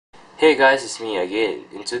Hey guys, it's me again.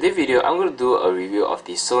 In today's video, I'm going to do a review of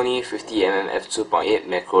the Sony 50mm f2.8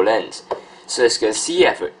 macro lens. So as you can see,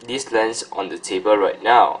 I have this lens on the table right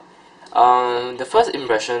now. The first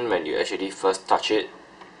impression when you actually first touch it,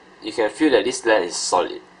 you can feel that this lens is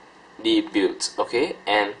solidly built, okay?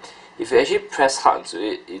 And if you actually press hard into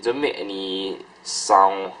it, it don't make any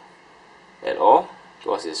sound at all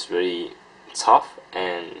because it's really tough,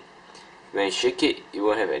 and when you shake it, it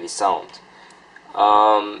won't have any sound.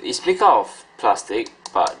 It's made out of plastic,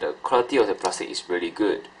 but the quality of the plastic is really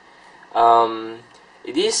good.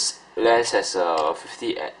 This lens has a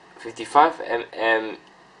 55mm,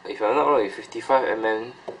 if I'm not wrong,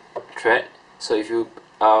 55mm thread. So if you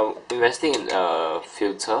are investing in a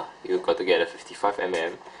filter, you've got to get a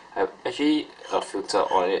 55mm. I have actually a filter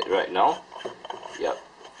on it right now. Yep,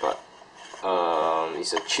 but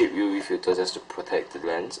it's a cheap UV filter just to protect the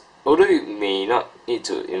lens. Although you may not need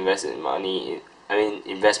to invest money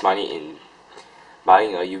in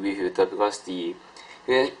buying a UV filter, because you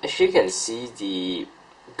actually can see the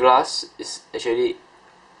glass is actually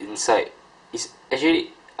inside. It's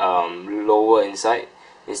actually lower inside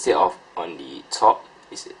instead of on the top.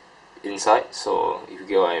 It's inside. So if you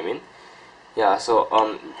get what I mean. Yeah. So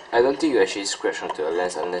I don't think you actually scratch onto the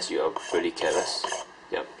lens unless you are really careless.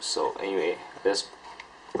 Yep. So anyway, I just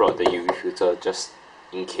brought the UV filter just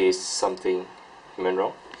in case something went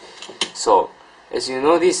wrong. So as you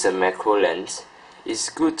know, this is a macro lens. It's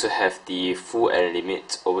good to have the full and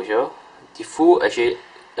limit over here. The full actually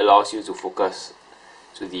allows you to focus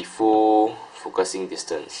to the full focusing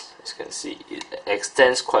distance. As you can see, it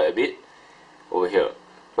extends quite a bit over here.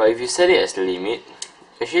 But if you set it as limit,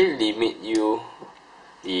 actually limit you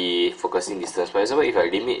the focusing distance. For example, if I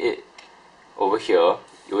limit it over here,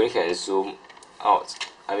 you only can zoom out.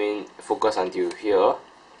 Focus until here,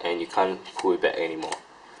 and you can't pull it back anymore.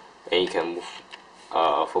 And you can move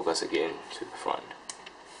focus again to the front,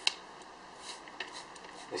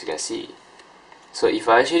 as you can see. So if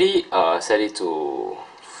I actually set it to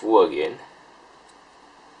full again,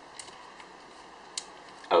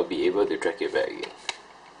 I'll be able to drag it back again.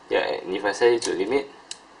 Yeah, and if I set it to limit,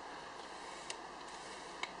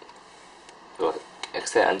 it will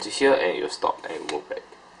extend until here and it will stop and move back.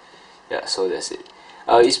 Yeah, so that's it.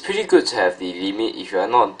 It's pretty good to have the limit if you are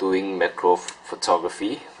not doing macro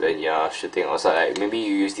photography when you are shooting outside. Like maybe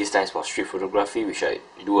you use this lens for street photography, which I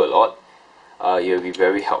do a lot. It will be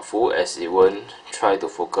very helpful as it won't try to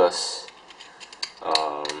focus.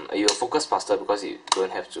 You will focus faster because you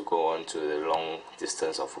don't have to go on to the long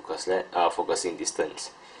distance of focusing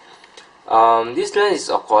distance. This lens is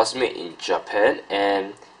of course made in Japan,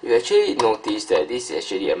 and you actually notice that this is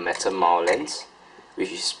actually a metal mount lens,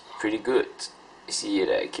 which is pretty good. You see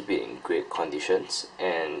that I keep it in great conditions,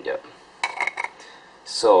 and yeah.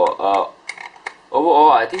 So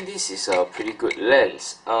overall, I think this is a pretty good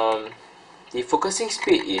lens. The focusing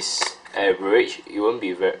speed is average.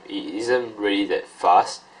 It isn't really that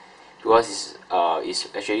fast because it's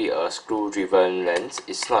actually a screw-driven lens.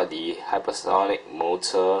 It's not the hypersonic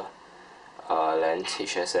motor lens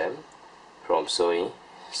HSM from Sony,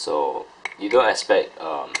 so you don't expect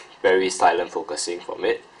very silent focusing from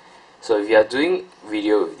it. So if you are doing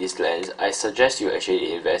video with this lens, I suggest you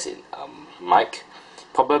actually invest in mic,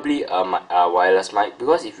 probably a wireless mic,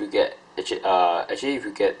 because if you get if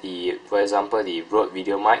you get for example the Rode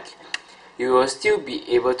video mic, you will still be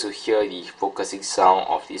able to hear the focusing sound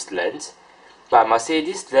of this lens. But I must say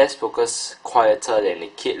this lens focus quieter than the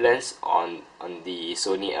kit lens on the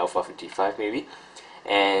Sony Alpha 55 maybe.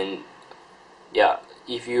 And yeah,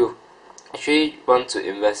 if you actually want to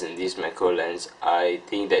invest in this macro lens, I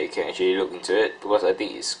think that you can actually look into it, because I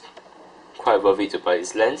think it's quite worth it to buy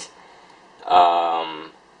this lens.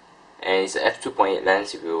 And it's an f2.8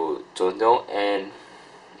 lens if you don't know, and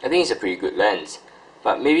I think it's a pretty good lens.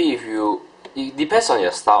 But maybe it depends on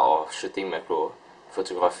your style of shooting macro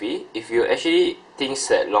photography. If you actually think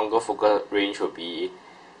that longer focal range will be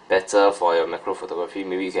better for your macro photography,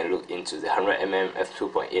 maybe you can look into the 100mm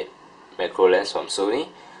f2.8 macro lens from Sony,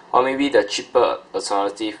 or maybe the cheaper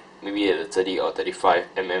alternative, maybe the 30 or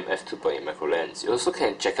 35mm f2.8 macro lens. You also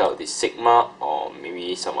can check out the Sigma or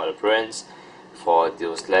maybe some other brands for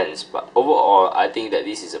those lenses. But overall, I think that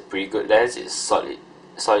this is a pretty good lens. It's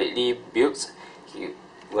solidly built. You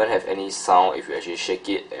won't have any sound if you actually shake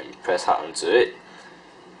it and press hard onto it.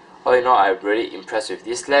 All in all, I'm really impressed with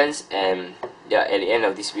this lens, and yeah, at the end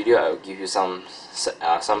of this video, I'll give you some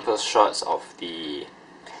sample shots of the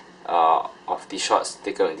shots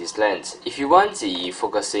taken with this lens. If you want the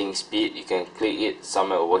focusing speed, you can click it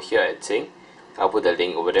somewhere over here, I think. I'll put the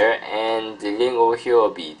link over there, and the link over here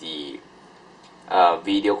will be the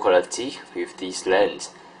video quality with this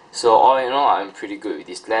lens. So all in all, I'm pretty good with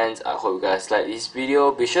this lens. I hope you guys like this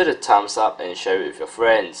video. Be sure to thumbs up and share it with your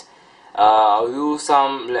friends. I'll do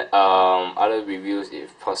some other reviews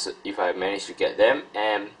if I manage to get them.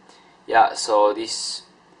 And yeah, so this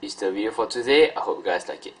is the video for today. I hope you guys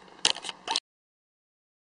like it.